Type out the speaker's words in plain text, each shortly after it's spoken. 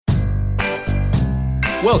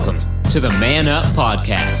Welcome to the Man Up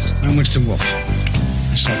Podcast. I'm Winston Wolfe.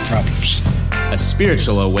 I solve problems. A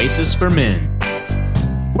spiritual oasis for men.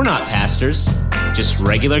 We're not pastors, just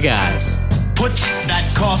regular guys. Put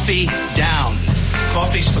that coffee down.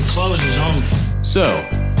 Coffee's for closers only. So,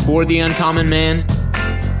 for the uncommon man,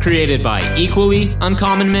 created by equally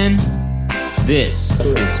uncommon men, this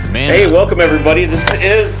is Man Up. Hey, welcome everybody. This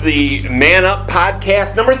is the Man Up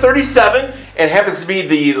Podcast number 37 and happens to be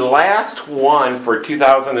the last one for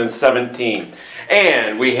 2017.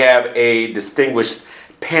 And we have a distinguished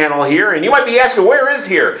panel here, and you might be asking, where is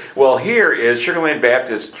here? Well, here is Sugar Land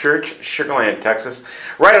Baptist Church, Sugar Land, Texas,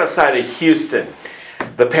 right outside of Houston.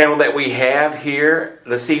 The panel that we have here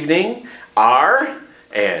this evening are,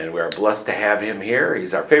 and we are blessed to have him here,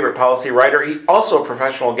 he's our favorite policy writer, he's also a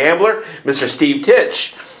professional gambler, Mr. Steve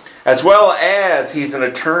Titch, as well as he's an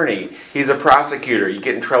attorney, he's a prosecutor. You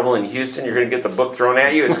get in trouble in Houston, you're going to get the book thrown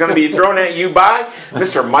at you. It's going to be thrown at you by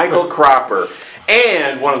Mr. Michael Cropper.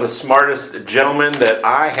 And one of the smartest gentlemen that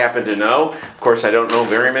I happen to know, of course I don't know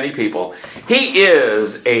very many people, he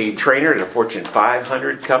is a trainer at a Fortune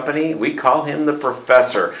 500 company. We call him the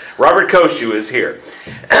Professor. Robert Koshu is here.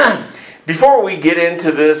 Before we get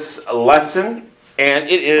into this lesson, and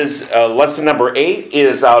it is lesson number 8, it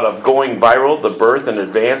is out of Going Viral, the Birth and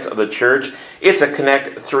Advance of the Church. It's a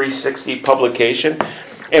Connect 360 publication.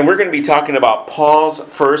 And we're going to be talking about Paul's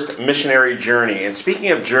first missionary journey. And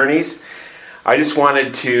speaking of journeys, I just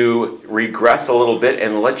wanted to regress a little bit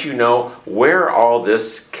and let you know where all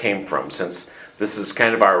this came from, since this is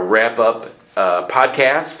kind of our wrap-up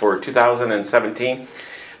podcast for 2017.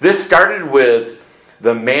 This started with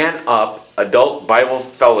the Man Up Adult Bible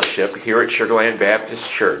Fellowship here at Sugar Land Baptist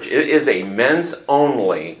Church. It is a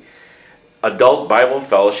men's-only adult Bible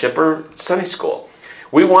fellowship or Sunday school.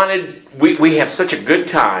 We have such a good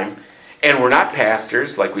time. And we're not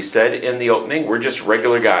pastors, like we said in the opening. We're just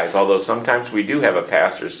regular guys, although sometimes we do have a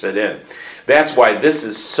pastor sit in. That's why this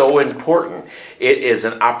is so important. It is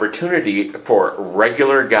an opportunity for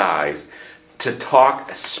regular guys to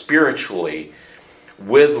talk spiritually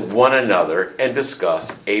with one another and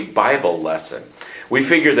discuss a Bible lesson. We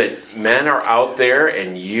figure that men are out there,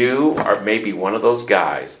 and you are maybe one of those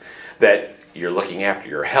guys that you're looking after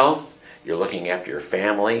your health, you're looking after your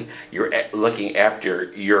family. You're looking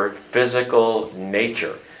after your physical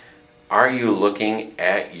nature. Are you looking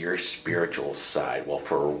at your spiritual side? Well,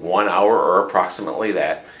 for 1 hour or approximately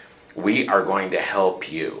that, we are going to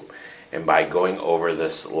help you. And by going over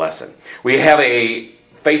this lesson, we have a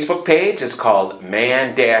Facebook page. It's called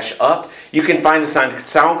Man-Up. You can find us on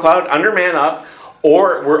SoundCloud under Man Up,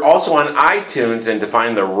 or we're also on iTunes. And to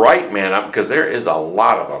find the right Man Up, because there is a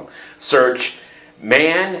lot of them, search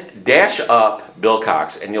Man-Up Bill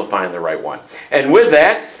Cox, and you'll find the right one. And with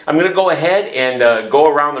that, I'm going to go ahead and go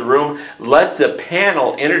around the room, let the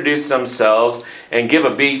panel introduce themselves, and give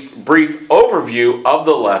a brief overview of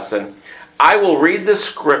the lesson. I will read the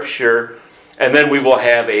scripture, and then we will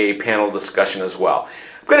have a panel discussion as well.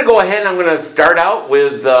 I'm going to go ahead and I'm going to start out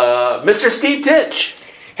with Mr. Steve Titch.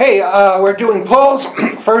 Hey, we're doing Paul's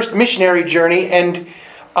first missionary journey, and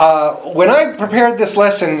when I prepared this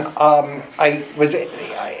lesson,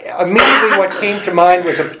 immediately what came to mind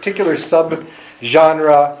was a particular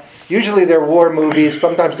sub-genre. Usually they're war movies,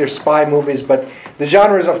 sometimes they're spy movies, but the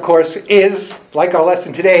genres, of course, is, like our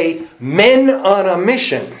lesson today, men on a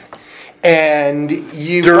mission. And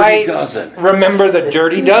you Dirty Dozen. Remember the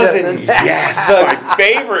Dirty Dozen? Yes, my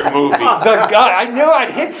favorite movie. I knew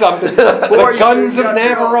I'd hit something. The Guns of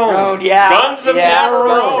Navarone. Yeah. Guns of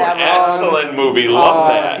Navarone. Excellent movie. Love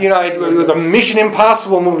that. The Mission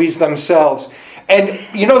Impossible movies themselves. And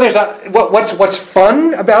there's what's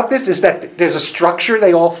fun about this is that there's a structure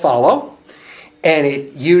they all follow. And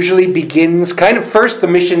it usually begins kind of first the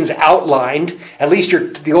mission's outlined. At least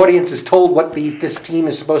the audience is told what this team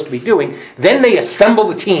is supposed to be doing. Then they assemble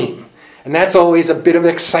the team. And that's always a bit of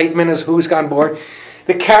excitement as who's on board.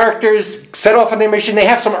 The characters set off on their mission. They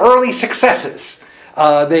have some early successes.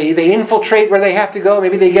 They infiltrate where they have to go.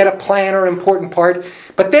 Maybe they get a plan or important part.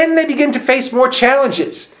 But then they begin to face more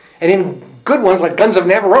challenges. And in good ones like Guns of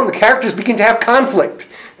Navarone, the characters begin to have conflict.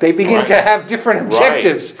 They begin to have different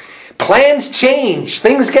objectives. Right. Plans change.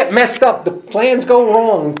 Things get messed up. The plans go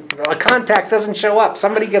wrong. A contact doesn't show up.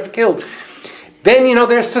 Somebody gets killed. Then,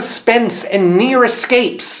 there's suspense and near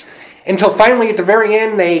escapes until finally at the very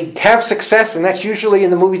end they have success, and that's usually in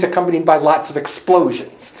the movies accompanied by lots of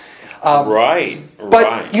explosions. Right.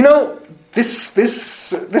 But, this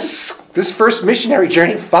first missionary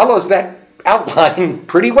journey follows that outline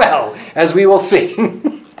pretty well, as we will see.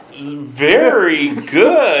 Very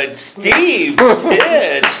good, Steve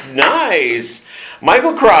Titch. Nice.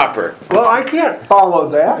 Michael Cropper. Well, I can't follow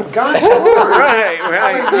that. Gosh, Right.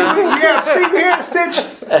 yeah, Steve here, Stitch.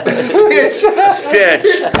 Stitch.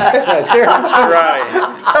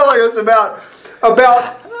 Right. Telling us about a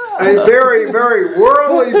very, very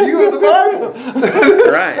worldly view of the Bible.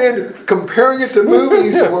 Right. And comparing it to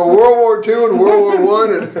movies where World War II and World War I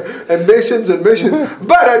and missions and mission.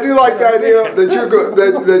 But I do like the idea that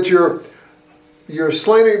you're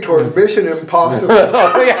slanting toward Mission Impossible.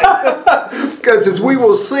 Because as we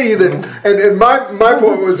will see that, and my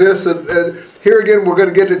point was this, and here again we're going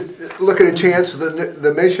to get to look at a chance of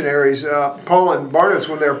the missionaries, Paul and Barnabas,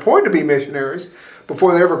 when they're appointed to be missionaries,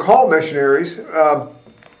 before they ever call missionaries,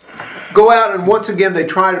 go out and once again they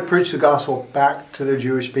try to preach the gospel back to their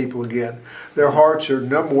Jewish people again. Their hearts are,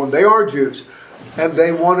 number one, they are Jews. And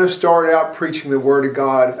they want to start out preaching the Word of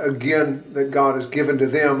God again that God has given to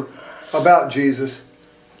them about Jesus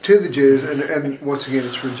to the Jews, and once again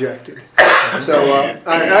it's rejected. So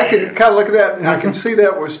I can kind of look at that, and I can see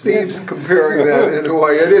that where Steve's comparing that in a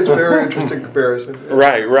way. It is a very interesting comparison.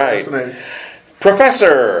 Right. Fascinating.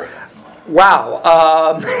 Professor. Wow.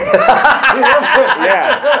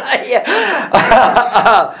 Yeah.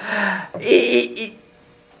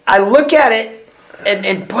 I look at it,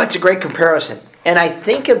 and boy, it's a great comparison. And I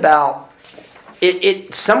think about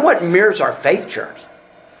it somewhat mirrors our faith journey.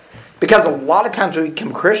 Because a lot of times we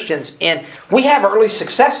become Christians, and we have early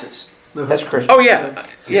successes as Christians. Oh, yeah.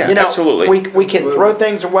 Yeah, absolutely. We can throw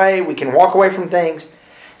things away. We can walk away from things.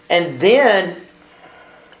 And then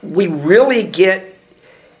we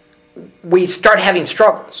start having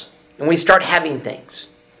struggles. And we start having things.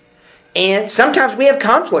 And sometimes we have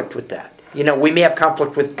conflict with that. We may have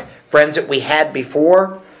conflict with friends that we had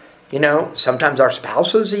before. Sometimes our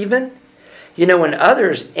spouses even. And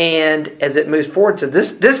others, and as it moves forward, so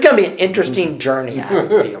this is going to be an interesting journey, I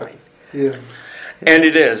have a feeling. Yeah. And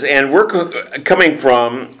it is, and we're coming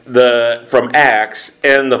from Acts,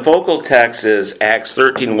 and the focal text is Acts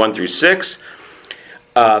 13, 1 through 6,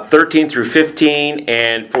 13 through 15,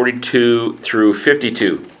 and 42 through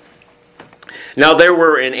 52. Now there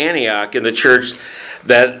were in Antioch in the church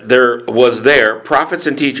that there was prophets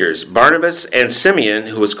and teachers, Barnabas and Simeon,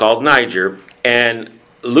 who was called Niger, and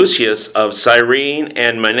Lucius of Cyrene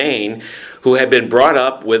and Manaen, who had been brought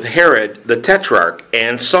up with Herod the Tetrarch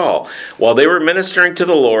and Saul. While they were ministering to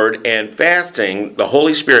the Lord and fasting, the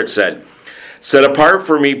Holy Spirit said, "Set apart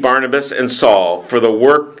for me Barnabas and Saul for the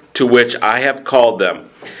work to which I have called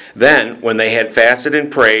them." Then, when they had fasted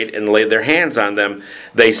and prayed and laid their hands on them,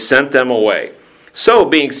 they sent them away. So,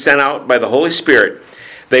 being sent out by the Holy Spirit,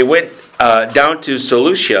 they went down to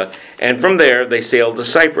Seleucia, and from there they sailed to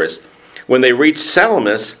Cyprus. When they reached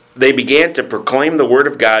Salamis, they began to proclaim the word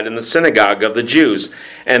of God in the synagogue of the Jews,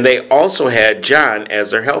 and they also had John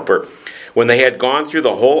as their helper. When they had gone through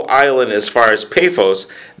the whole island as far as Paphos,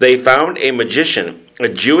 they found a magician, a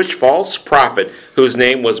Jewish false prophet, whose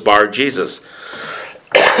name was Bar-Jesus.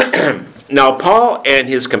 Now Paul and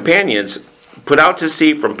his companions put out to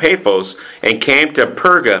sea from Paphos and came to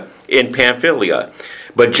Perga in Pamphylia.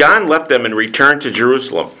 But John left them and returned to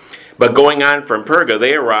Jerusalem. But going on from Perga,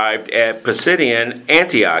 they arrived at Pisidian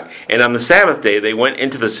Antioch, and on the Sabbath day they went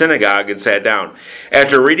into the synagogue and sat down.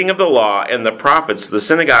 After reading of the law and the prophets, the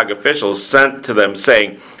synagogue officials sent to them,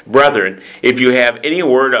 saying, "Brethren, if you have any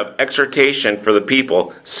word of exhortation for the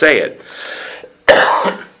people, say it."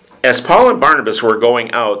 As Paul and Barnabas were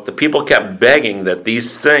going out, the people kept begging that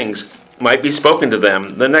these things might be spoken to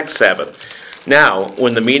them the next Sabbath. Now,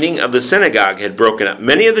 when the meeting of the synagogue had broken up,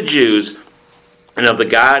 many of the Jews and of the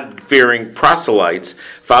God-fearing proselytes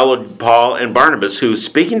followed Paul and Barnabas, who,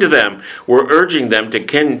 speaking to them, were urging them to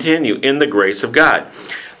continue in the grace of God.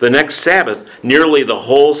 The next Sabbath, nearly the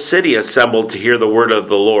whole city assembled to hear the word of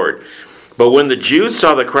the Lord. But when the Jews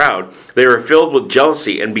saw the crowd, they were filled with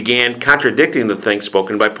jealousy and began contradicting the things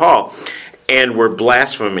spoken by Paul, and were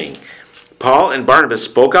blaspheming. Paul and Barnabas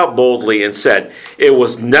spoke out boldly and said, "It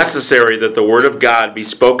was necessary that the word of God be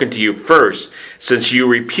spoken to you first, since you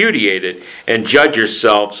repudiate it and judge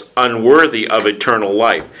yourselves unworthy of eternal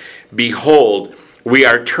life. Behold, we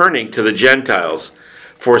are turning to the Gentiles,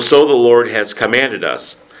 for so the Lord has commanded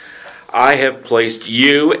us. I have placed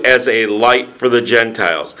you as a light for the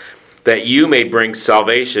Gentiles, that you may bring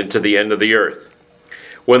salvation to the end of the earth."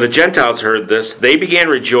 When the Gentiles heard this, they began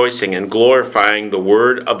rejoicing and glorifying the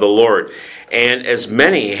word of the Lord, and as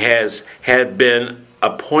many as had been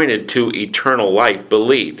appointed to eternal life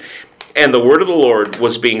believed. And the word of the Lord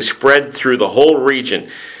was being spread through the whole region.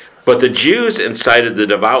 But the Jews incited the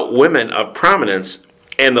devout women of prominence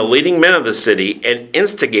and the leading men of the city, and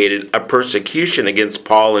instigated a persecution against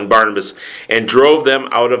Paul and Barnabas, and drove them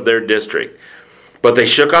out of their district. But they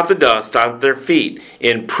shook off the dust on their feet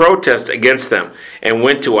in protest against them and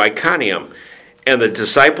went to Iconium. And the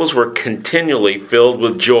disciples were continually filled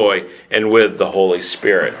with joy and with the Holy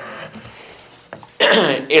Spirit.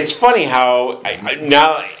 It's funny how,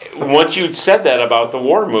 now, once you'd said that about the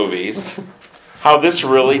war movies, how this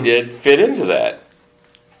really did fit into that.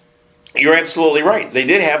 You're absolutely right. They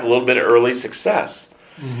did have a little bit of early success.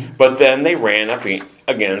 But then they ran up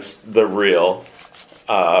against the real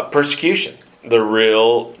persecution, the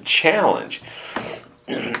real challenge.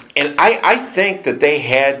 And I think that they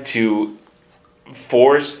had to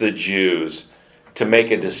force the Jews to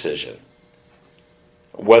make a decision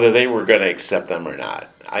whether they were going to accept them or not.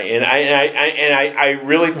 I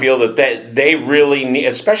really feel that they really need,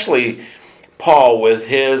 especially Paul with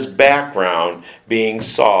his background being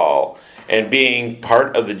Saul and being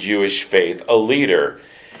part of the Jewish faith, a leader,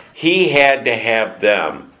 he had to have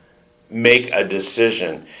them make a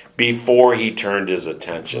decision before he turned his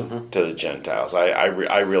attention to the Gentiles. I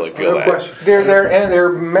really feel that. question. Their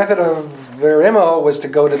method of their MO was to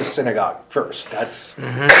go to the synagogue first. That's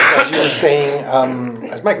as you were saying,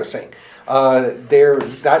 as Mike was saying.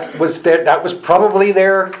 That was probably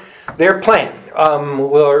their plan.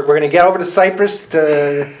 We're going to get over to Cyprus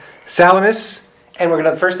to Salamis, and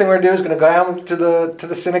the first thing we're going to do is going to go down to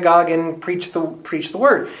the synagogue and preach the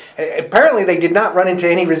word. Apparently, they did not run into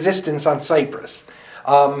any resistance on Cyprus.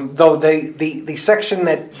 Though the section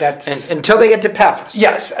that's until they get to Paphos.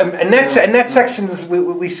 Yes, and that section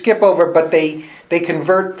we skip over, but they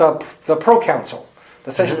convert the proconsul,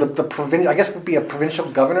 essentially the provincial. I guess it would be a provincial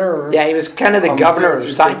governor. Or, Yeah, he was kind of the governor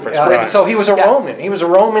of Cyprus. Right? So he was a Roman. He was a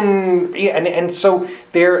Roman, and so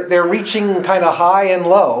they're reaching kind of high and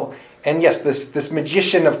low. And yes, this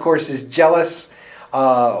magician, of course, is jealous.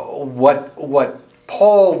 What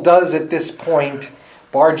Paul does at this point.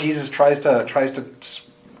 Bar Jesus tries to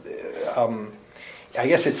I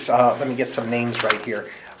guess it's let me get some names right here.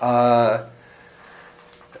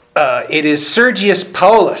 It is Sergius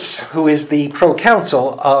Paulus, who is the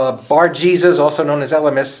proconsul. Bar Jesus, also known as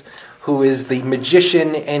Elymas, who is the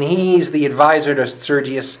magician, and he's the advisor to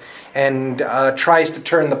Sergius, and tries to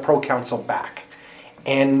turn the proconsul back.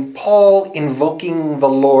 And Paul, invoking the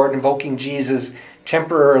Lord, invoking Jesus,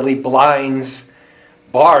 temporarily blinds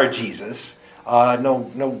Bar Jesus.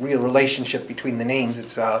 No real relationship between the names.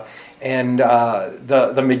 It's the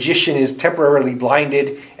magician is temporarily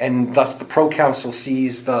blinded, and thus the proconsul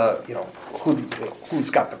sees who's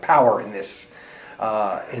got the power in this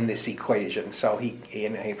equation. So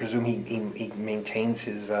I presume he maintains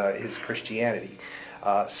his Christianity.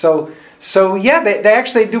 So they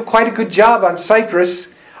actually do quite a good job on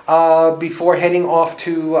Cyprus before heading off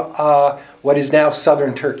to what is now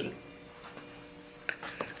southern Turkey.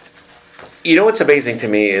 You know what's amazing to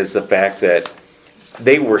me is the fact that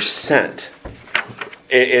they were sent.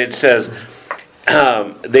 It says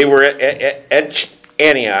they were at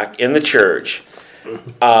Antioch in the church,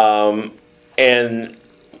 and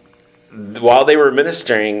while they were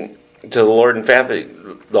ministering to the Lord in fact,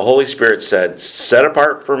 the Holy Spirit said, "Set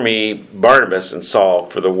apart for me Barnabas and Saul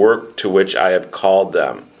for the work to which I have called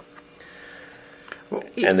them."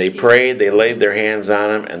 And they prayed, they laid their hands on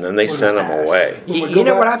them, and then they sent them away. You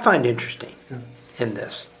know what I find interesting in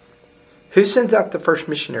this? Who sends out the first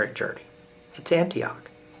missionary journey? It's Antioch.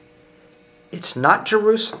 It's not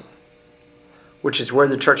Jerusalem, which is where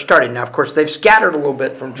the church started. Now, of course, they've scattered a little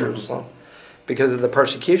bit from Jerusalem because of the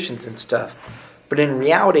persecutions and stuff. But in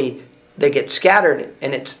reality, they get scattered,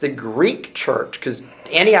 and it's the Greek church, because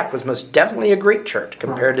Antioch was most definitely a Greek church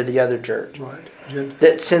compared to the other church,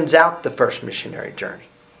 that sends out the first missionary journey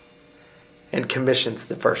and commissions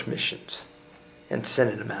the first missions and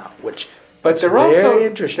sending them out, which But they're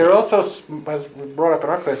interesting. also, as we brought up in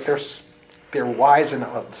our class, they're wise and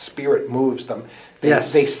the Spirit moves them.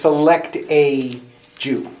 They select a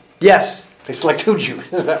Jew. Yes. They select two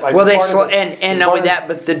Jews. Is that like Well, and not only that,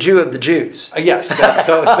 but the Jew of the Jews. Yes. As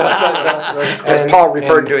Paul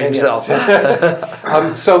referred to himself.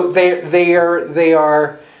 Yes. So they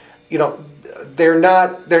are, they're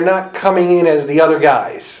not coming in as the other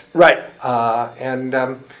guys. Right.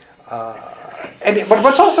 But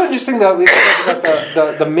what's also interesting, though, is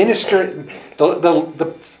about the minister,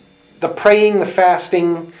 the praying, the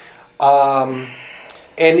fasting,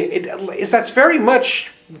 that's very much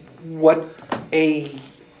what I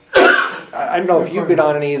don't know if you've been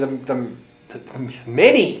on any of the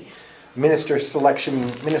many minister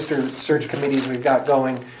search committees we've got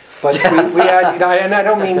going, But we had, and I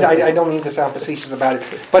don't mean to sound facetious about it,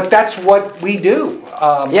 but that's what we do.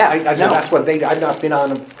 That's what they. I've not been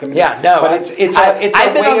on a committee. Yeah, no, but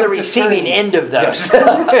I've been on the receiving end of those.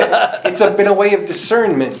 It's been a way of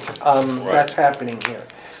discernment that's happening here.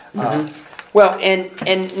 Well,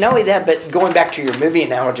 and not only that, but going back to your movie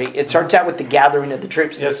analogy, it starts out with the gathering of the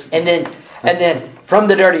troops, and then from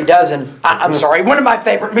the Dirty Dozen. I'm sorry, one of my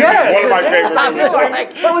favorite movies. Yeah, one of my favorite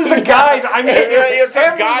movies. Well, it's a guys. I mean, it's a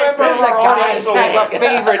every guy. member of our audience has a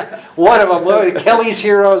favorite. One of them, Kelly's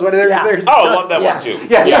Heroes. What are there's Oh, I love that one too.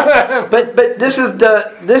 Yeah. But this is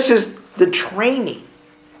the training.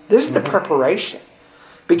 This is the preparation.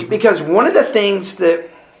 Because one of the things that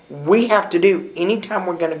we have to do anytime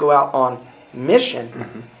we're going to go out on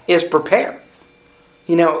mission is prepare.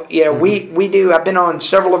 We do. I've been on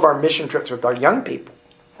several of our mission trips with our young people.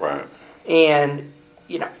 Right. And,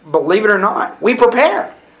 believe it or not, we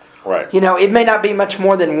prepare. Right. It may not be much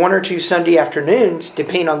more than 1 or 2 Sunday afternoons,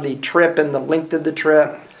 depending on the trip and the length of the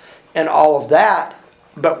trip and all of that,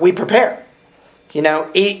 but we prepare.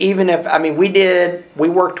 Even if, we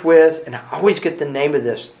worked with, and I always get the name of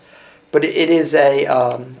this, but it is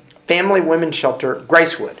a family women's shelter,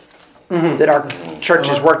 Gracewood, that our church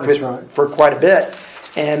has worked with for quite a bit.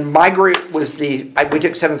 And my group was we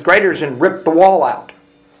took 7th graders and ripped the wall out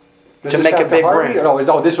to make a big room.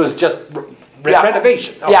 No, this was just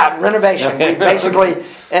renovation. Oh. Yeah, renovation. We basically,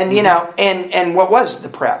 and what was the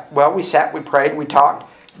prep? Well, we sat, we prayed, we talked.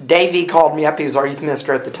 Davey called me up. He was our youth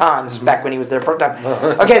minister at the time. This is back when he was there for a time.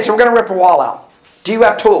 Okay, so we're going to rip a wall out. Do you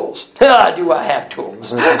have tools? Do I have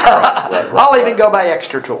tools? I'll even go buy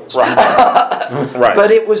extra tools. Right.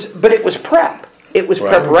 But it was prep. It was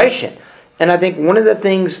preparation. And I think one of the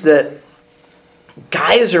things that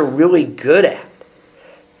guys are really good at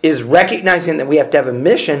is recognizing that we have to have a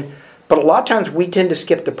mission, but a lot of times we tend to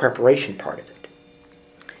skip the preparation part of it.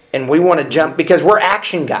 And we want to jump, because we're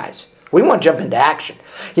action guys. We want to jump into action.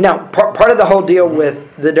 Part of the whole deal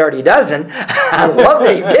with the Dirty Dozen, I love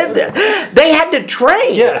that you did this. They had to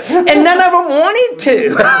train, and none of them wanted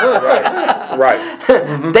to.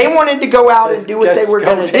 Right. They wanted to go out and do what they were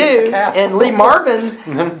going to do, and Lee Marvin,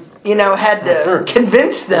 had to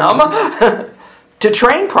convince them to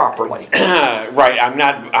train properly. Right. I'm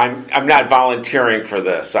not volunteering for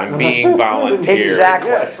this. I'm being volunteered.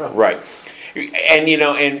 Exactly. Right.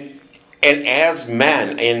 And as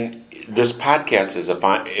men, and this podcast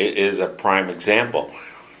is a prime example.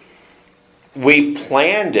 We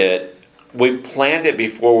planned it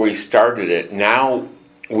before we started it. Now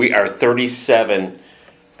we are 37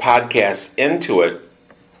 podcasts into it.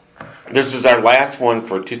 This is our last one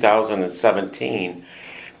for 2017,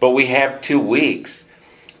 but we have 2 weeks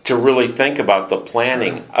to really think about the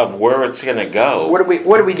planning of where it's going to go. What are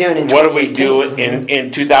we doing in 2018? What do we do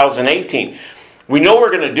in 2018? We know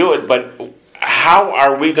we're going to do it, but how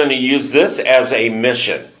are we going to use this as a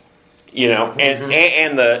mission?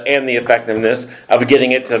 And the effectiveness of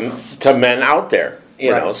getting it to men out there.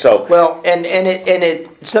 So well, and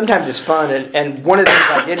it sometimes it's fun, and one of the things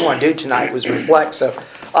I did want to do tonight was reflect. So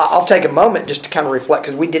I'll take a moment just to kind of reflect,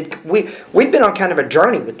 because we've been on kind of a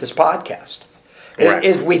journey with this podcast.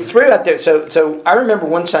 Right. We threw out there. So I remember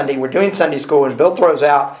one Sunday we're doing Sunday school, and Bill throws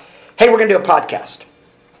out, "Hey, we're going to do a podcast,"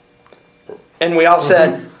 and we all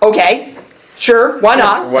said, "Okay, sure, why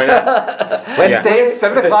not?" Why not? Wednesday,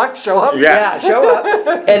 7 o'clock, show up. Yeah, show up,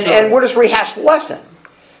 and we'll just rehash the lesson.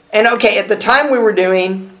 And okay, at the time we were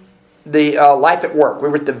doing the Life at Work. We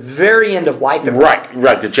were at the very end of Life at Work.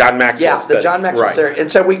 Right, the John Maxwell study. The John Maxwell study.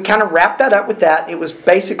 And so we kind of wrapped that up with that. It was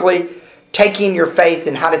basically taking your faith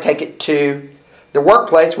and how to take it to the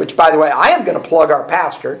workplace, which, by the way, I am going to plug our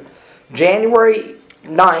pastor. January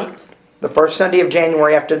 9th, the first Sunday of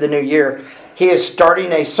January after the new year, he is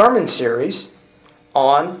starting a sermon series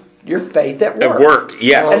on your faith at work. At work,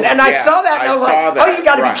 yes. And I saw that, and I was like, oh, you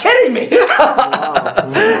got to be kidding me.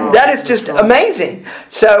 That is just amazing.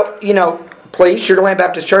 So, please, Sugar Land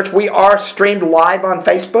Baptist Church, we are streamed live on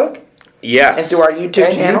Facebook. Yes. And through our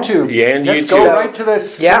YouTube channel. YouTube. Yeah, and Just YouTube. go right to the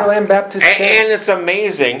Sugar Land Baptist channel. And it's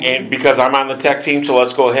amazing, and because I'm on the tech team, so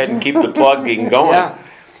let's go ahead and keep the plugging going. Yeah.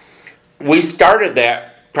 We started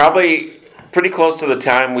that probably pretty close to the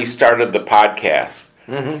time we started the podcast.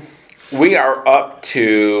 Mm-hmm. We are up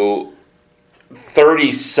to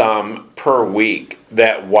 30-some per week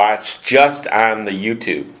that watch just on the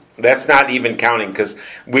YouTube. That's not even counting, because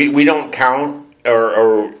we don't count,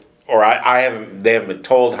 or I haven't. They haven't been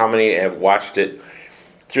told how many have watched it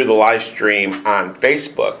through the live stream on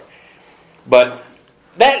Facebook. But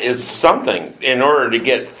that is something in order to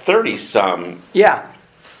get 30-some. Yeah.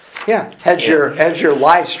 Had your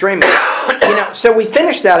live streaming. So we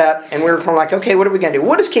finished that up, and we were kind of like, okay, what are we going to do?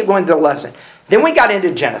 We'll just keep going to the lesson. Then we got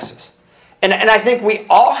into Genesis. And I think we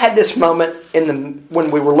all had this moment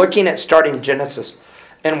when we were looking at starting Genesis,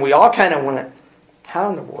 and we all kind of went, how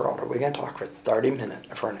in the world are we going to talk for 30 minutes,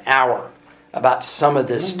 for an hour, about some of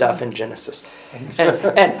this stuff in Genesis?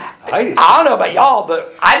 And I don't know about y'all,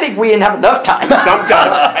 but I think we didn't have enough time.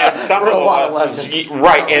 Sometimes, and some For a of the lot of lessons, lessons.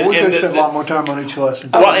 right? We And could spend a lot more time on each lesson.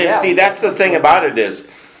 well, and yeah. see, that's the thing about it is,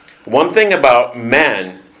 one thing about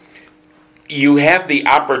men, you have the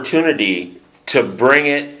opportunity to bring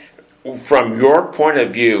it from your point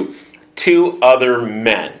of view to other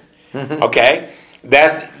men. Okay,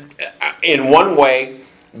 that in one way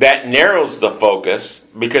that narrows the focus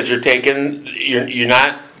because you're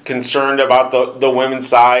not concerned about the women's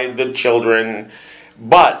side, the children,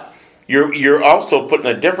 but you're also putting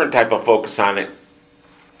a different type of focus on it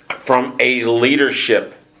from a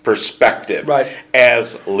leadership perspective. Right.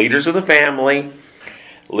 As leaders of the family,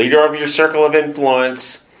 leader of your circle of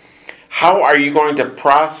influence, how are you going to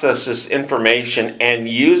process this information and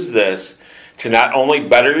use this to not only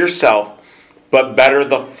better yourself, but better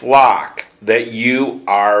the flock that you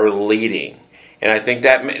are leading? And I think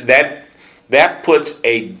that puts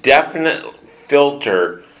a definite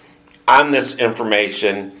filter on this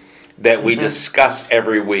information that we discuss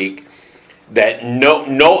every week that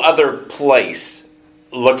no other place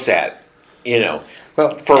looks at,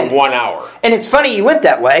 for 1 hour. And it's funny you went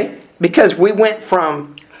that way, because we went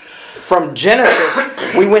from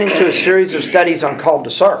Genesis, we went into a series of studies on Called to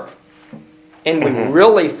Serve. And we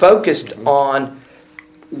really focused on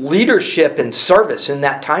leadership and service in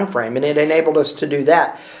that time frame, and it enabled us to do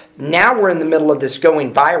that. Now we're in the middle of this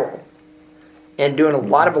going viral and doing a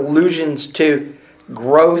lot of allusions to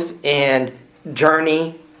growth and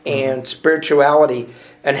journey and spirituality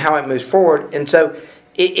and how it moves forward. And so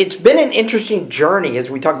it's been an interesting journey, as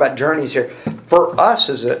we talk about journeys here, for us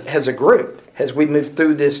as a group, as we move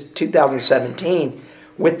through this 2017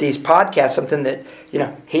 with these podcasts, something that,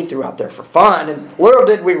 he threw out there for fun, and little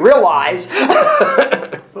did we realize.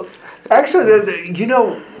 Actually,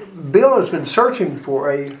 Bill has been searching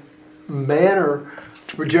for a manner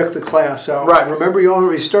to project the class out. Right. Remember,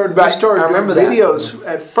 we started Right. I doing remember that. videos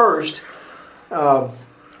at first,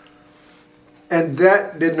 and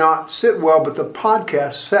that did not sit well, but the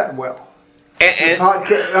podcast sat well.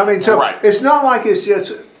 Right. It's not like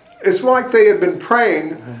it's like they had been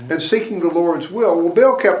praying and seeking the Lord's will. Well,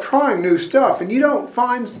 Bill kept trying new stuff, and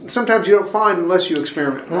sometimes you don't find unless you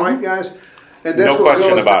experiment, right, guys? And that's No what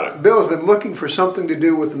question about it. Bill's been looking for something to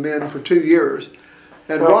do with the men for 2 years.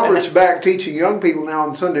 And Well, Robert's back teaching young people now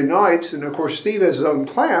on Sunday nights, and of course Steve has his own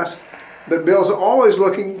class, but Bill's always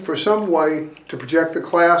looking for some way to project the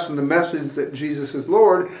class and the message that Jesus is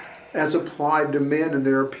Lord as applied to men and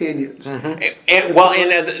their opinions. And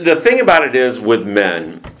the thing about it is with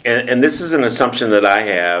men, and this is an assumption that I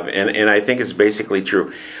have, and I think it's basically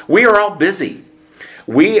true, we are all busy.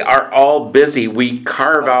 We are all busy. We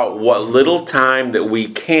carve out what little time that we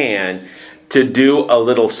can to do a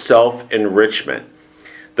little self-enrichment.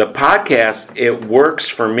 The podcast, it works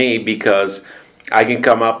for me because I can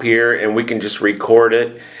come up here and we can just record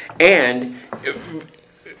it. And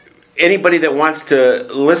anybody that wants to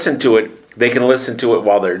listen to it, they can listen to it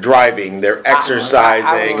while they're driving, they're exercising.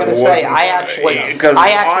 I was going to say, I actually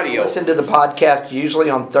audio. listen to the podcast usually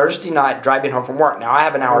on Thursday night driving home from work. Now, I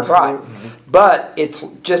have an hour drive, but it's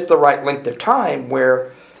just the right length of time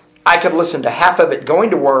where I could listen to half of it going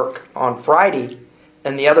to work on Friday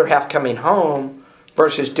and the other half coming home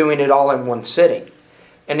versus doing it all in one sitting.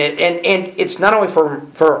 And it's not only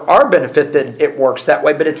for our benefit that it works that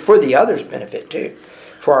way, but it's for the others' benefit too,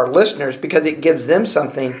 for our listeners, because it gives them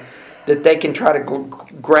something that they can try to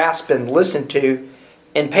grasp and listen to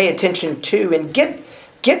and pay attention to and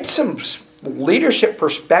get some leadership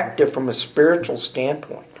perspective from a spiritual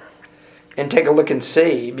standpoint and take a look and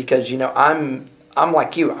see, because I'm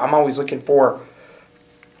like you, I'm always looking for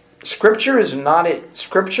Scripture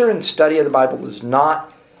and study of the Bible is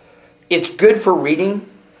not, it's good for reading,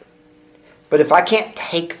 but if I can't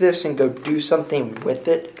take this and go do something with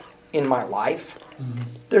it in my life,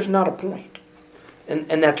 there's not a point.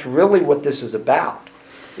 And that's really what this is about,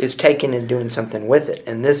 is taking and doing something with it.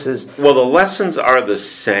 And this is... Well, the lessons are the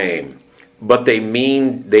same, but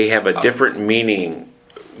they have a different meaning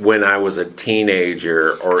when I was a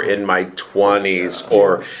teenager or in my 20s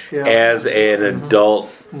or as an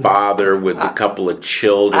adult father with a couple of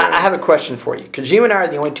children. I have a question for you, because you and I are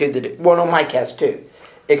the only two that... Well, no, Mike has too,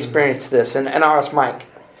 experienced this, and I'll ask Mike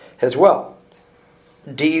as well.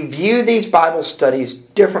 Do you view these Bible studies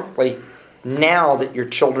differently now that your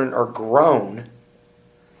children are grown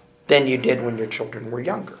than you did when your children were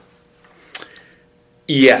younger.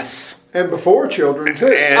 Yes. And before children too.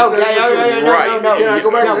 And- Oh, yeah, Right. no. Can I go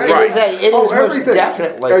back to that? It is, it is most everything.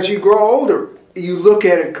 definitely. As you grow older, you look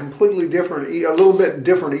at it completely different, a little bit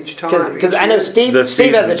different each time. Because each I know year. Steve The has a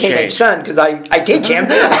seasons teenage change. son, because I teach him.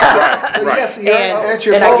 Well, yes, that's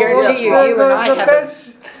your And I most- guarantee you, you and I have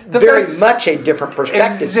the very best much a different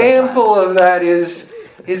perspective. example of that is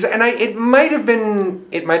and it might have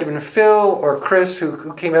been Phil or Chris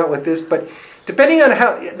who came out with this, but depending on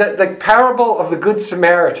how the parable of the Good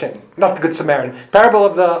Samaritan, not the Good Samaritan, parable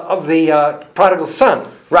of the prodigal son,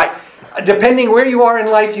 Right. Depending where you are in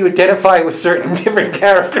life, you identify with certain different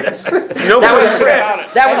characters. No That was question Chris. about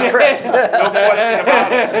it. That was Chris. No question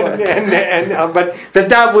about it.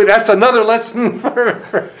 but that's another lesson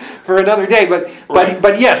for another day.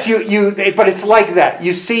 But yes, but it's like that.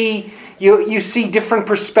 You see different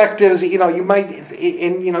perspectives. You might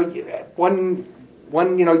one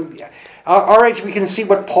our age we can see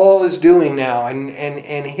what Paul is doing now and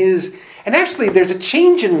actually there's a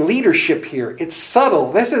change in leadership here. It's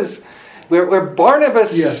subtle. This is where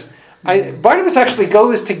Barnabas. Yes. Barnabas actually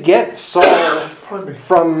goes to get Saul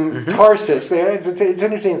from Tarsus. It's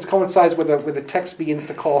interesting. It coincides with the text begins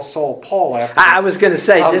to call Saul Paul after. I was going to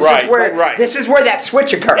say Right. this is where that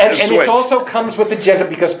switch occurs. And switch. it also comes with the Gentile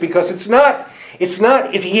because it's not.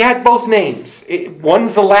 He had both names.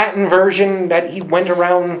 One's the Latin version that he went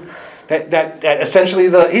around. That essentially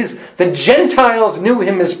the Gentiles knew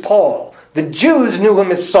him as Paul. The Jews knew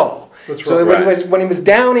him as Saul. That's So right. when he was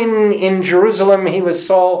down in Jerusalem, he was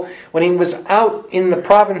Saul. When he was out in the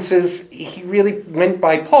provinces, he really went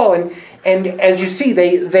by Paul. And as you see,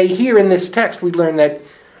 they here in this text, we learn that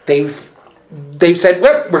they've said,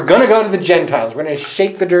 well, we're going to go to the Gentiles. We're going to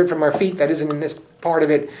shake the dirt from our feet. That isn't in this part of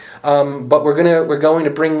it, but we're going to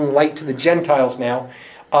bring light to the Gentiles now.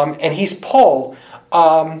 And he's Paul.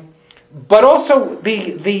 But also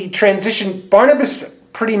the transition. Barnabas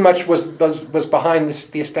pretty much was behind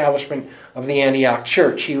the establishment of the Antioch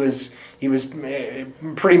church. He was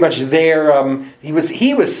pretty much there. He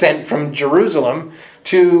was sent from Jerusalem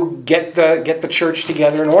to get the church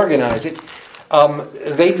together and organize it.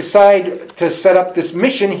 They decide to set up this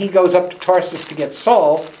mission. He goes up to Tarsus to get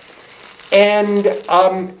Saul. And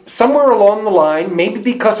somewhere along the line, maybe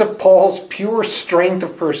because of Paul's pure strength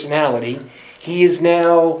of personality, he is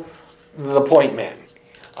now the point man.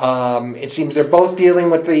 It seems they're both dealing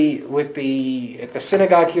with the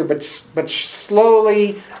synagogue here, but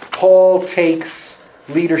slowly Paul takes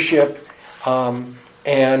leadership, and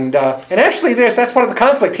actually that's part of the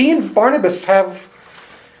conflict. He and Barnabas have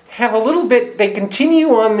a little bit. They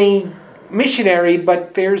continue on the missionary,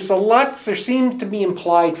 but there seems to be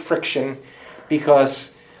implied friction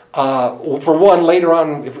because. For one, later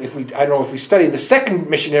on, if we study the second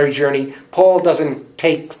missionary journey, Paul doesn't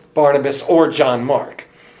take Barnabas or John Mark.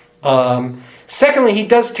 Secondly, he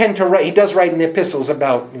does write in the epistles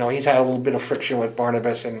about he's had a little bit of friction with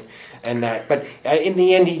Barnabas and that, but in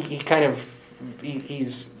the end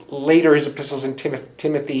he's later his epistles in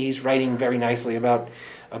Timothy he's writing very nicely about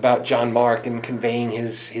John Mark and conveying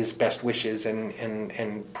his best wishes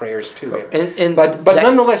and prayers to him. But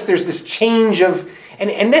nonetheless, there's this change of.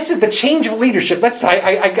 And this is the change of leadership.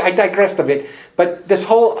 I digressed a bit, but this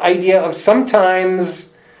whole idea of sometimes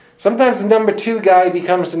the number two guy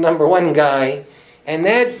becomes the number one guy, and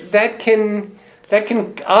that can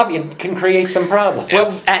create some problems.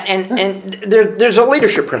 Well, and there's a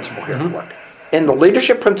leadership principle here. Mm-hmm. And the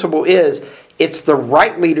leadership principle is it's the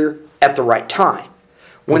right leader at the right time.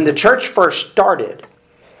 When the church first started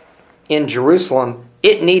in Jerusalem,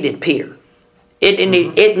 it needed Peter.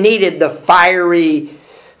 It needed the fiery,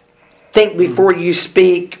 think before you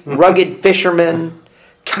speak, rugged fisherman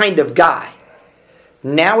kind of guy.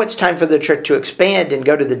 Now it's time for the church to expand and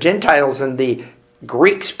go to the Gentiles and the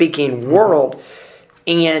Greek-speaking world.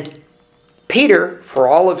 And Peter, for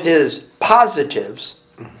all of his positives,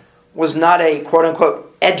 was not a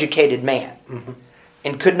quote-unquote educated man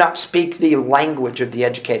and could not speak the language of the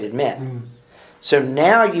educated men. So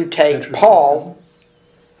now you take Paul,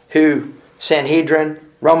 who Sanhedrin,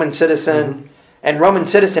 Roman citizen, and Roman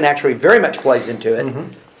citizen actually very much plays into it,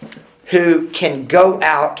 who can go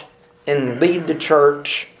out and lead the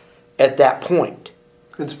church at that point.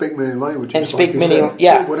 And speak many languages. And speak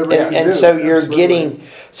Whatever and so you're getting,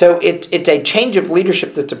 so it's a change of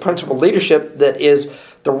leadership that's a principal leadership that is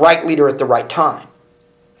the right leader at the right time.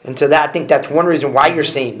 And so I think that's one reason why you're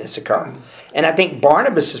seeing this occur. And I think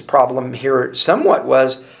Barnabas' problem here somewhat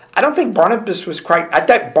was, I don't think Barnabas was quite... I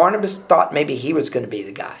thought Barnabas thought maybe he was going to be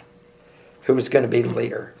the guy who was going to be the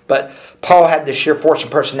leader. But Paul had the sheer force of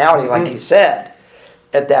personality, like he said,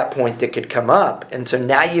 at that point that could come up. And so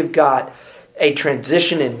now you've got a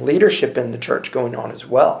transition in leadership in the church going on as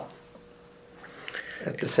well.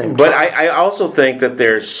 At the same time. But I also think that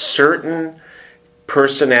there's certain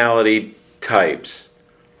personality types.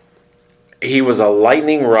 He was a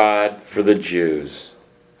lightning rod for the Jews.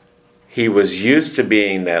 He was used to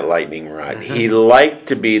being that lightning rod. Mm-hmm. He liked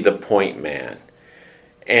to be the point man.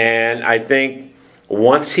 And I think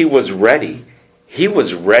once he was ready, he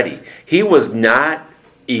was ready. He was not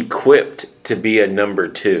equipped to be a number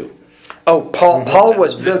 2. Oh, Paul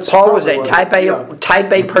was a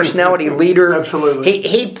type A personality leader. Absolutely.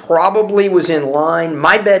 He probably was in line.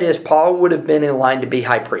 My bet is Paul would have been in line to be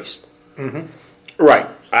high priest. Mm-hmm. Right.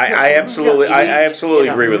 I absolutely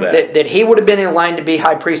agree with that. That he would have been in line to be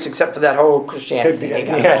high priest, except for that whole Christianity thing.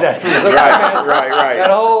 Right.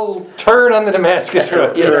 That whole turn on the Damascus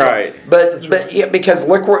Road. Right. But yeah, because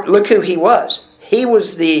look who he was. He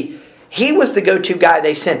was the go-to guy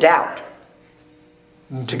they sent out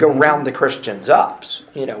to go round the Christians up.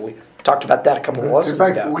 You know, we talked about that a couple of lessons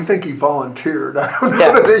ago. We think he volunteered. I don't know.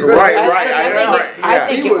 Yeah. I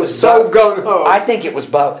think he it was so gung ho. I think it was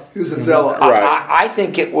both. He was a zealot. I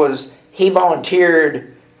think it was he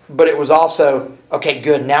volunteered, but it was also okay.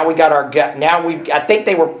 Good. Now we got our gut. I think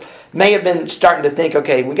they may have been starting to think,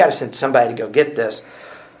 okay, we got to send somebody to go get this.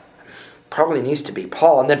 Probably needs to be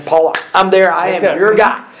Paul, and then Paul, I'm there. I am your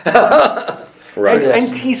guy. Right.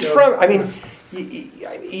 And he's from. I mean.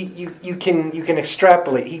 You can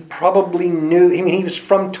extrapolate. He probably knew. I mean, he was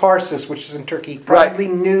from Tarsus, which is in Turkey. He probably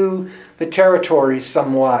knew the territory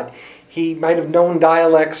somewhat. He might have known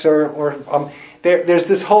dialects, there's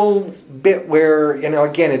this whole bit where, you know,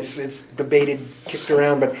 again, it's debated, kicked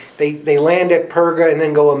around, but they land at Perga and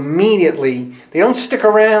then go immediately. They don't stick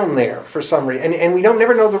around there for some reason, and we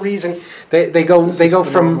never know the reason. They go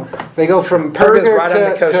from Perga right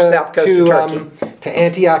to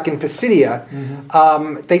Antioch in Pisidia.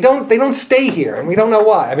 Mm-hmm. They don't stay here, and we don't know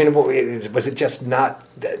why. I mean, was it just not?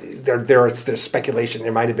 There's speculation.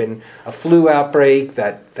 There might have been a flu outbreak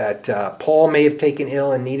that Paul may have taken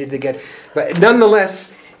ill and needed to get. But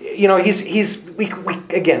nonetheless, you know, we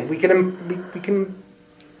can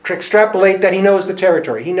extrapolate that he knows the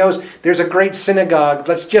territory. He knows there's a great synagogue.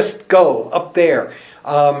 Let's just go up there.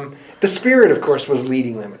 The Spirit, of course, was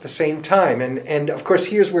leading them at the same time, and of course,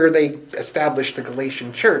 here's where they established the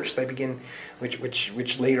Galatian church. They begin,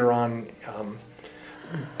 which later on.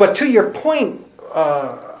 But to your point,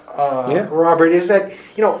 Robert, is that,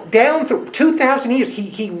 you know, down through 2,000 years,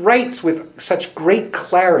 he writes with such great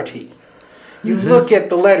clarity. You look at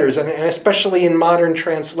the letters, and especially in modern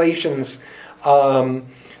translations, the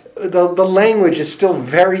language is still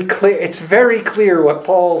very clear. It's very clear what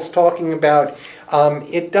Paul's talking about.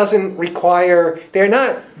 It doesn't require, they're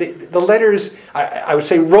not, the letters, I would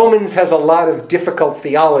say Romans has a lot of difficult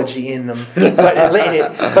theology in them,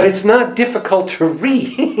 but it's not difficult to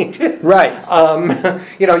read. Right.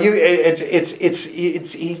 You know,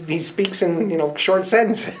 he speaks in, you know, short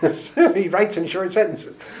sentences. He writes in short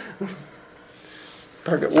sentences.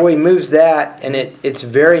 Well, he moves that, and it's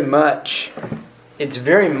very much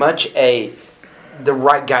the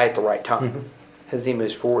right guy at the right time. Mm-hmm. As he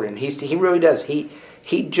moves forward, and he really does. He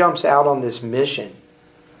jumps out on this mission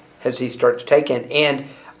as he starts taking. And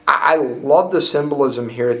I love the symbolism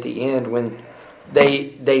here at the end when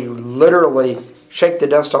they literally shake the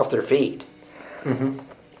dust off their feet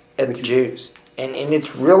at the Jews, and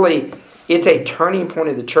it's a turning point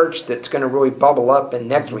of the church that's going to really bubble up in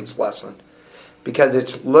next week's lesson, because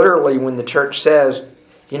it's literally when the church says,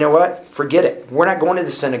 you know what, forget it. We're not going to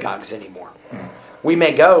the synagogues anymore. We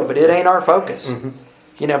may go, but it ain't our focus. Mm-hmm.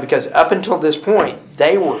 You know, because up until this point,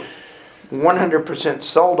 they were 100%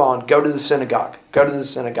 sold on go to the synagogue, go to the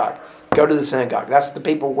synagogue, go to the synagogue. That's the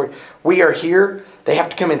people we are here. They have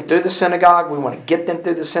to come in through the synagogue. We want to get them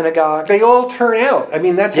through the synagogue. They all turn out. I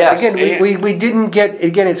mean, that's again, we didn't get,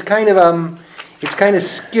 again, it's kind of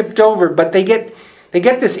skipped over, but they get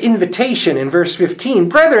this invitation in verse 15.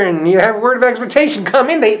 Brethren, you have a word of exhortation.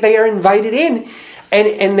 Come in. They are invited in.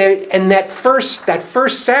 And that first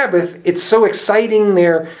Sabbath, it's so exciting.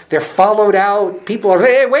 They're followed out. People are,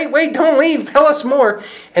 hey, wait, don't leave. Tell us more.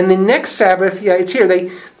 And the next Sabbath, it's here.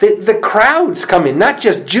 The crowds come in, not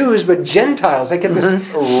just Jews but Gentiles. They get this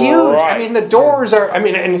huge. Right. I mean, the doors are. I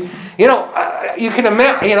mean, and you know, you can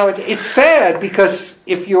imagine. You know, it's sad because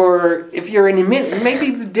if you're in,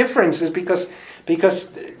 maybe the difference is because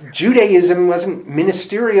Judaism wasn't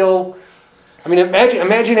ministerial. I mean,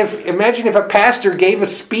 imagine if a pastor gave a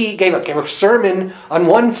sermon on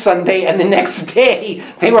one Sunday, and the next day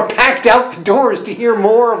they were packed out the doors to hear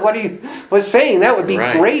more of what he was saying. That would be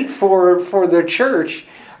great for their church.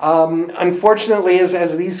 Unfortunately,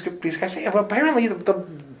 as these guys say, well, apparently the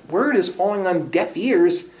word is falling on deaf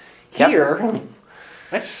ears here.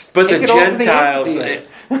 But take the it over to Gentiles, Amphitheater.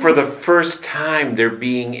 for the first time, they're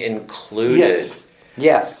being included.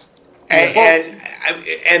 Yes. And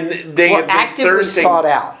they Were have been actively thirsting. sought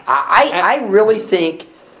out. I really think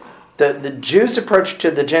the Jews' approach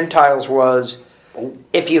to the Gentiles was,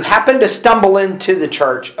 if you happen to stumble into the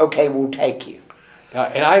church, okay, we'll take you.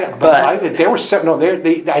 There were some. No, I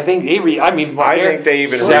think they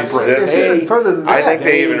even resisted. It's further than that. I think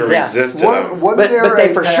they even resisted them. But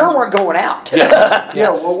they for sure weren't going out. Yes.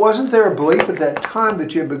 Yeah, well, wasn't there a belief at that time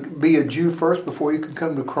that you had to be a Jew first before you could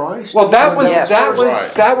come to Christ? Well, that was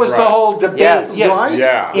Right. the whole debate. Yes. Right?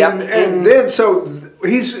 Yeah. And then, so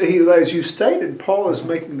he, as you stated, Paul is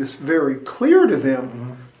making this very clear to them.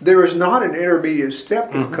 Mm-hmm. There is not an intermediate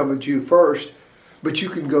step to become a Jew first, but you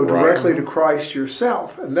can go directly to Christ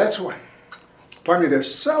yourself, and that's why. They're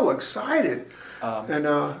so excited,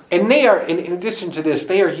 And they are, in addition to this,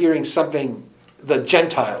 they are hearing something, the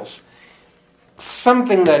Gentiles,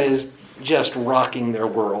 something that is just rocking their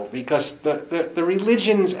world, because the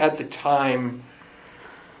religions at the time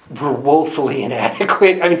were woefully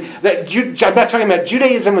inadequate. I mean, I'm not talking about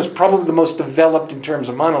Judaism was probably the most developed in terms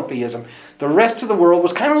of monotheism. The rest of the world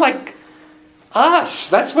was kind of like us.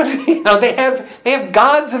 That's what they have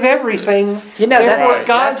gods of everything. That's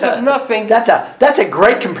gods of nothing. That's a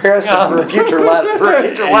great comparison for a future letter.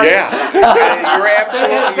 Yeah, you're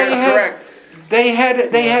absolutely correct. They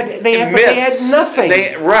had nothing.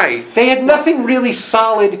 They had nothing really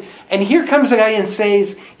solid. And here comes a guy and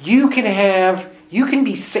says, and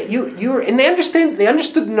they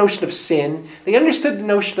understood the notion of sin. They understood the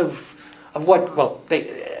notion of what. Well,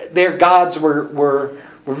 their gods were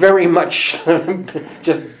very much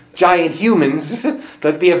just giant humans,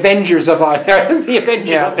 the Avengers of their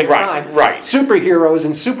time, right. Superheroes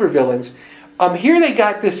and supervillains. Here they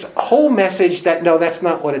got this whole message that no, that's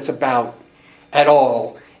not what it's about at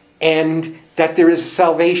all, and that there is a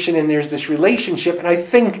salvation and there's this relationship. And I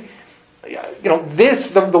think,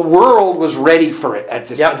 the world was ready for it at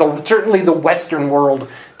this time. Certainly the Western world,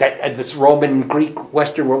 this Roman Greek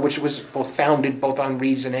Western world, which was founded both on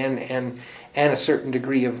reason and a certain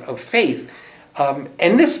degree of faith.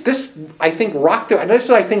 And this I think rocked it. And this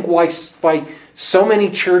is, I think, why so many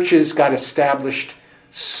churches got established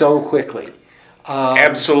so quickly.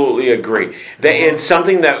 Absolutely agree. It's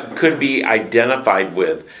something that could be identified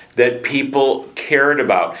with, that people cared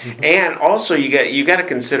about. Mm-hmm. And also you got to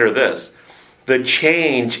consider this, the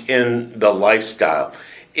change in the lifestyle.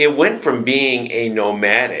 It went from being a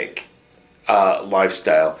nomadic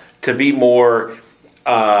lifestyle to be more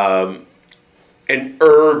an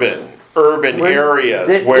urban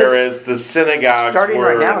areas, whereas the synagogues starting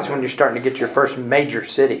were... right now is when you're starting to get your first major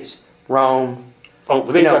cities. Rome,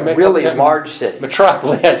 really large cities.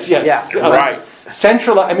 Metropolis, yes. Yeah, right.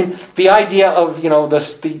 Central. I mean, the idea of the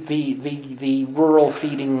rural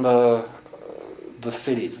feeding the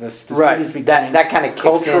cities. The cities becoming that kind of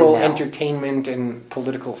cultural, entertainment, and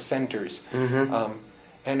political centers. Mm-hmm.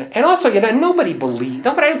 And also, nobody believed.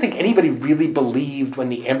 I don't think anybody really believed when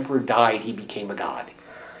the emperor died he became a god.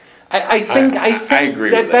 I think I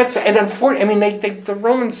agree with that. That's, and unfortunately, the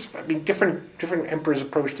Romans. Different emperors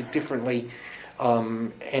approached it differently.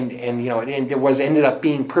 And there ended up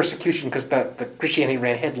being persecution because the Christianity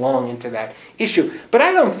ran headlong into that issue. But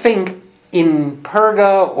I don't think in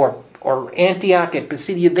Perga or Antioch and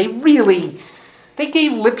Pisidia they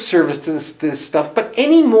gave lip service to this stuff. But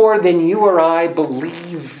any more than you or I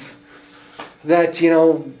believe that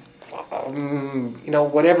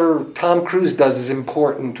whatever Tom Cruise does is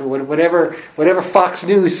important, or whatever Fox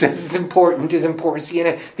News says is important.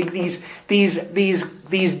 CNN,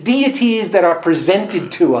 these deities that are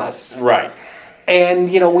presented to us, right?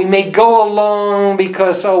 And we may go along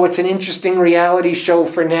because it's an interesting reality show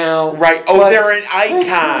for now, right? They're an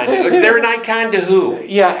icon. They're an icon to who?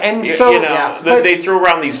 Yeah, and so they throw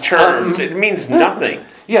around these terms. It means nothing.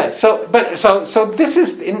 Yeah. So this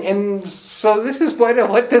is So this is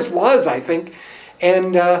what this was, I think,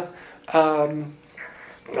 and there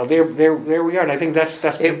we are. And I think that's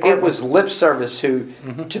it was lip service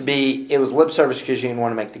it was lip service because you didn't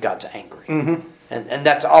want to make the gods angry, and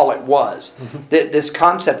that's all it was. This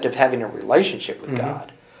concept of having a relationship with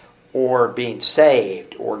God, or being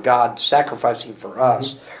saved, or God sacrificing for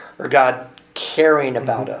us, or God caring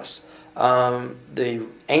about us. The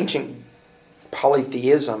ancient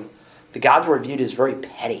polytheism, the gods were viewed as very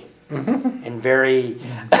petty. And very,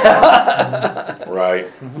 right.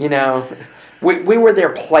 We were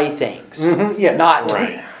their playthings, not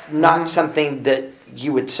right. not something that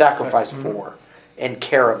you would sacrifice for and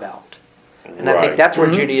care about. And I think that's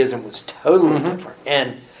where Judaism was totally different.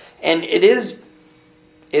 And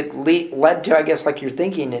it led to, I guess, like you're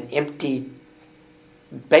thinking,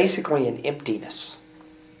 basically an emptiness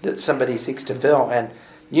that somebody seeks to fill. And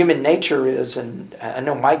human nature is, and I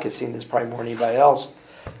know Mike has seen this probably more than anybody else,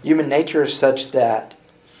 human nature is such that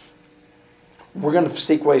we're going to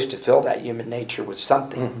seek ways to fill that human nature with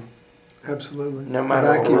something. Absolutely. No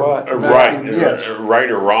matter what. Right, Yes. right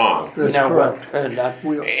or wrong. That's correct. And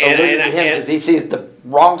We- because he sees the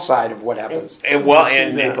wrong side of what happens. And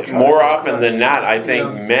more often than not, I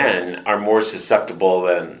think men are more susceptible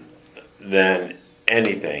than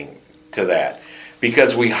anything to that,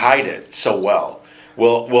 because we hide it so well.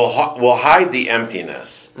 We'll hide the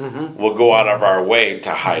emptiness. We'll go out of our way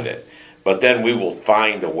to hide it, but then we will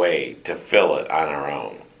find a way to fill it on our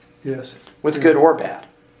own. Yes. With good or bad.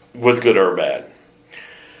 With good or bad.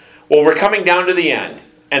 Well, we're coming down to the end,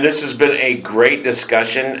 and this has been a great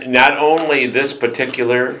discussion. Not only this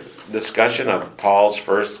particular discussion of Paul's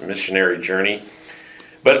first missionary journey,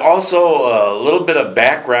 but also a little bit of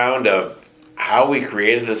background of how we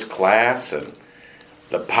created this class and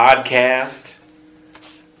the podcast,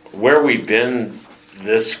 where we've been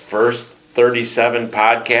this first 37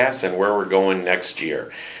 podcasts, and where we're going next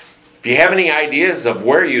year. If you have any ideas of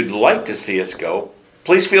where you'd like to see us go,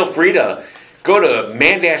 please feel free to go to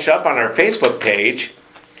Man Dash Up on our Facebook page,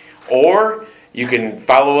 or you can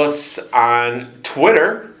follow us on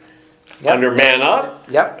Twitter under Man Up.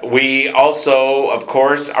 Yep. We also, of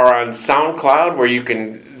course, are on SoundCloud, where you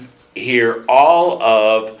can hear all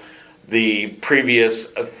of the previous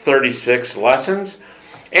 36 lessons.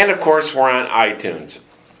 And, of course, we're on iTunes.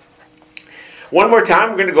 One more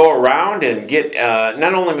time, we're going to go around and get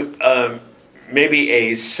not only maybe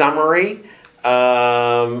a summary,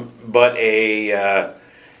 but a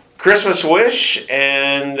Christmas wish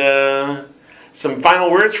and some final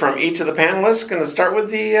words from each of the panelists. Going to start with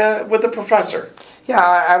the professor. Yeah,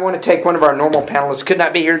 I want to take one of our normal panelists. Could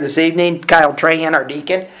not be here this evening, Kyle Trahan, our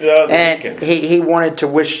deacon. Deacon. He wanted to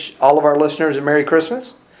wish all of our listeners a Merry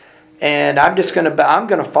Christmas. And I'm going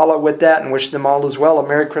to follow with that and wish them all as well a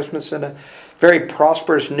Merry Christmas and a very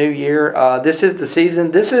prosperous New Year. This is the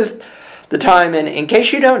season. This is the time. And in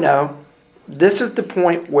case you don't know, this is the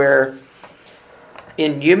point where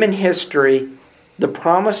in human history, the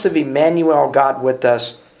promise of Emmanuel, God with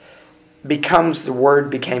us, becomes the Word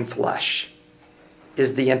became flesh.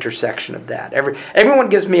 Is the intersection of that. Everyone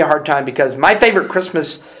gives me a hard time because my favorite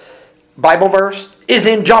Christmas Bible verse is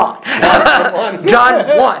in John.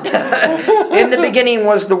 John 1. In the beginning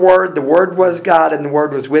was the Word was God, and the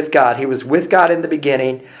Word was with God. He was with God in the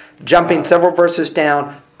beginning. Jumping several verses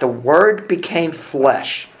down, the Word became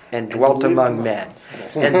flesh and dwelt among men.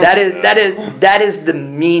 And that is the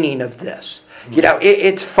meaning of this. You know,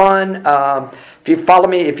 it's fun. If you follow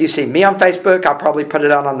me, if you see me on Facebook, I'll probably put it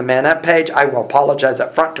out on the Man Up page. I will apologize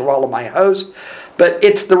up front to all of my hosts. But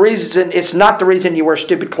it's not the reason you wear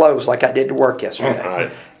stupid clothes like I did to work yesterday.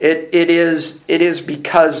 Right. It is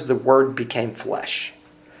because the Word became flesh.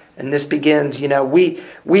 And this begins,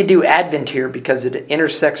 we do Advent here because it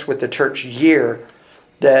intersects with the church year,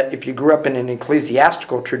 that if you grew up in an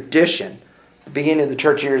ecclesiastical tradition, the beginning of the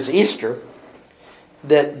church year is Easter,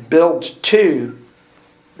 that builds to,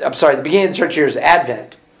 the beginning of the church year is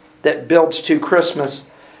Advent, that builds to Christmas,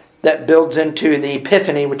 that builds into the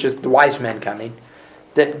Epiphany, which is the wise men coming,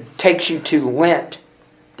 that takes you to Lent,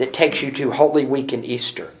 that takes you to Holy Week and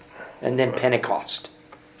Easter, and then Pentecost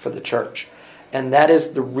for the church. And that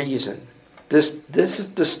is the reason. This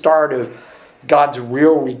is the start of God's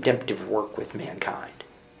real redemptive work with mankind.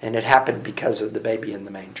 And it happened because of the baby in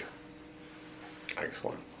the manger.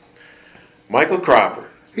 Excellent. Michael Cropper.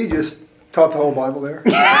 He just taught the whole Bible there.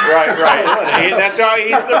 Right. That's why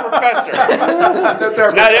he's the professor. That's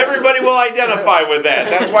our Not everybody will identify with that.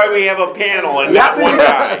 That's why we have a panel and not one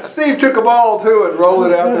guy. Steve took a ball too and rolled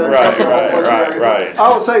it out there. Right. I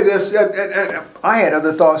will say this. I had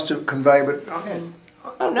other thoughts to convey, but if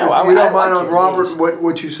you don't mind on Robert,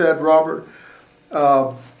 what you said, Robert.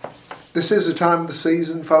 This is a time of the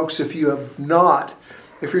season, folks. If you're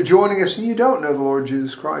joining us and you don't know the Lord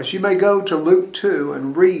Jesus Christ, you may go to Luke 2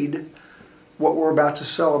 and read what we're about to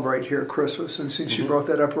celebrate here at Christmas. And since you brought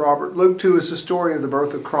that up, Robert, Luke 2 is the story of the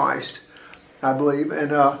birth of Christ, I believe.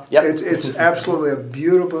 And it's absolutely a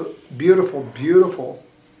beautiful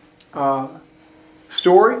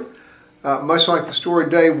story. Much like the story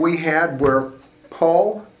today we had where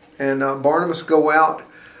Paul and Barnabas go out.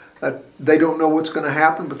 They don't know what's going to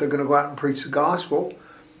happen, but they're going to go out and preach the gospel.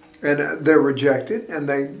 And they're rejected, and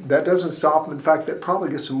that doesn't stop them. In fact, that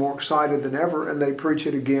probably gets them more excited than ever, and they preach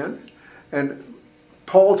it again. And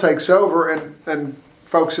Paul takes over, and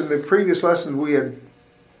folks, in the previous lessons we had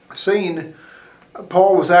seen,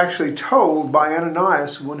 Paul was actually told by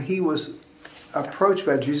Ananias when he was approached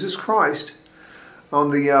by Jesus Christ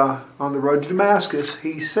on the road to Damascus.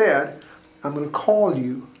 He said, "I'm going to call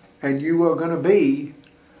you, and you are going to be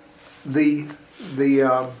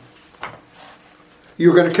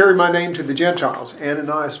you're going to carry my name to the Gentiles."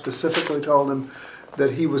 Ananias specifically told him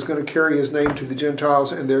that he was going to carry his name to the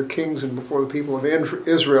Gentiles and their kings and before the people of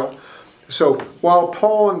Israel. So while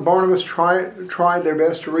Paul and Barnabas tried their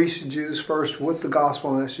best to reach the Jews first with the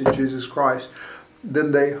gospel message of Jesus Christ,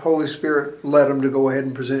 then the Holy Spirit led them to go ahead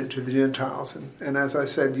and present it to the Gentiles. And as I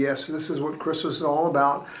said, yes, this is what Christmas is all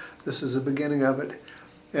about. This is the beginning of it.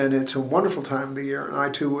 And it's a wonderful time of the year. And I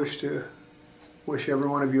too wish every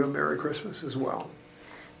one of you a Merry Christmas as well.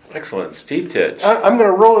 Excellent. Steve Titch. I'm going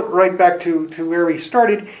to roll it right back to where we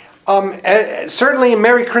started. Certainly a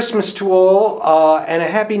Merry Christmas to all, and a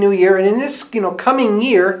Happy New Year. And in this coming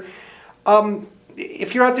year,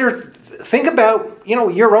 if you're out there, think about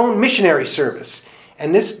your own missionary service.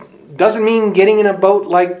 And this doesn't mean getting in a boat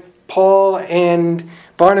like Paul and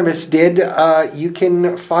Barnabas did. You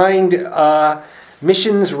can find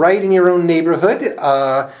missions right in your own neighborhood.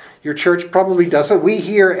 Your church probably does it. We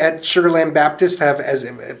here at Sugar Land Baptist have,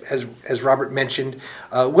 as Robert mentioned,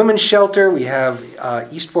 women's shelter. We have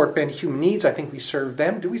East Fort Bend Human Needs. I think we serve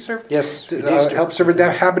them. Do we serve? Yes. Help serve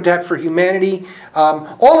them. Habitat for Humanity.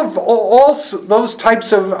 All those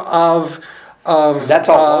types of That's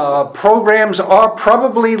all local. Programs are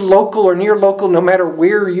probably local or near local, no matter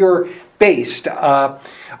where you're based.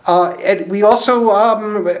 And we also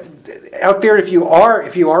out there, if you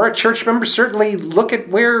are a church member, certainly look at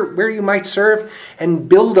where you might serve and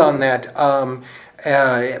build on that.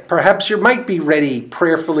 Perhaps you might be ready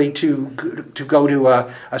prayerfully to go to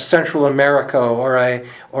a Central America or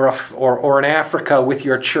an Africa with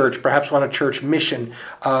your church. Perhaps on a church mission.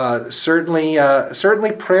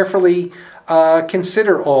 Certainly prayerfully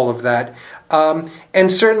consider all of that.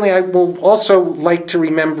 And certainly, I will also like to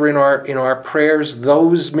remember in our prayers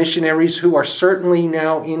those missionaries who are certainly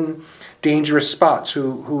now in dangerous spots,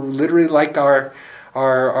 who literally, like our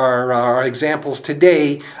examples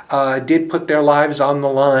today, did put their lives on the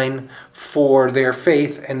line for their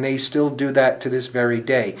faith, and they still do that to this very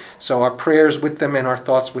day. So our prayers with them and our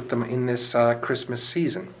thoughts with them in this Christmas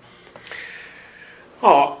season.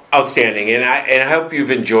 Oh, outstanding. And I hope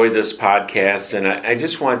you've enjoyed this podcast. And I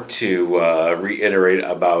just want to reiterate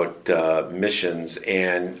about missions.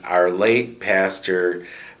 And our late pastor,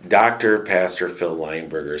 Dr. Pastor Phil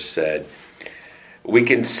Lineberger, said, we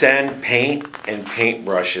can send paint and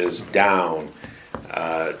paintbrushes down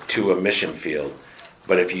to a mission field.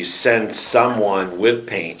 But if you send someone with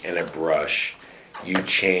paint and a brush, you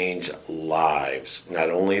change lives, not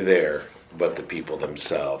only there, but the people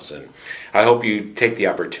themselves. And I hope you take the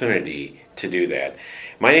opportunity to do that.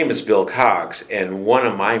 My name is Bill Cox, and one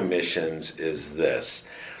of my missions is this.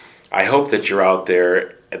 I hope that you're out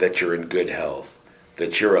there, that you're in good health,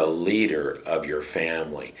 that you're a leader of your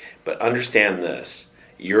family. But understand this,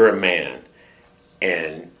 you're a man,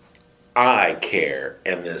 and I care,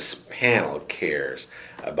 and this panel cares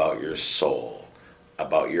about your soul,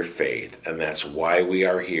 about your faith, and that's why we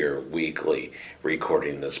are here weekly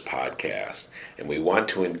recording this podcast. And we want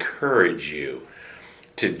to encourage you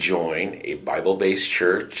to join a Bible-based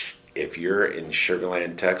church. If you're in Sugar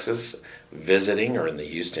Land, Texas, visiting, or in the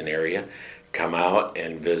Houston area, come out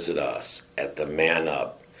and visit us at the Man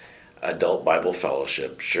Up Adult Bible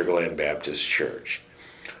Fellowship, Sugar Land Baptist Church.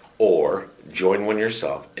 Or join one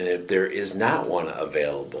yourself, and if there is not one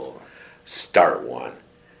available, start one.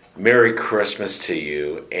 Merry Christmas to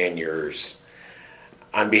you and yours.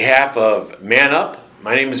 On behalf of Man Up,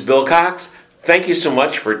 my name is Bill Cox. Thank you so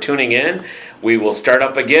much for tuning in. We will start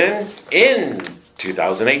up again in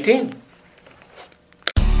 2018.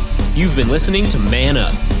 You've been listening to Man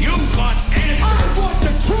Up. You want answers. I want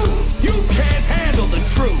the truth. You can't handle the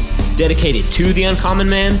truth. Dedicated to the uncommon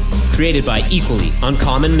man, created by equally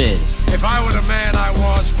uncommon men. If I were the man I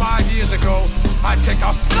was 5 years ago, I'd take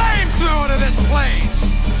a flamethrower to this place.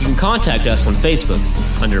 You can contact us on Facebook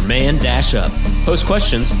under Man-Up. Post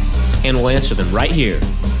questions, and we'll answer them right here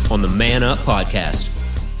on the Man Up Podcast.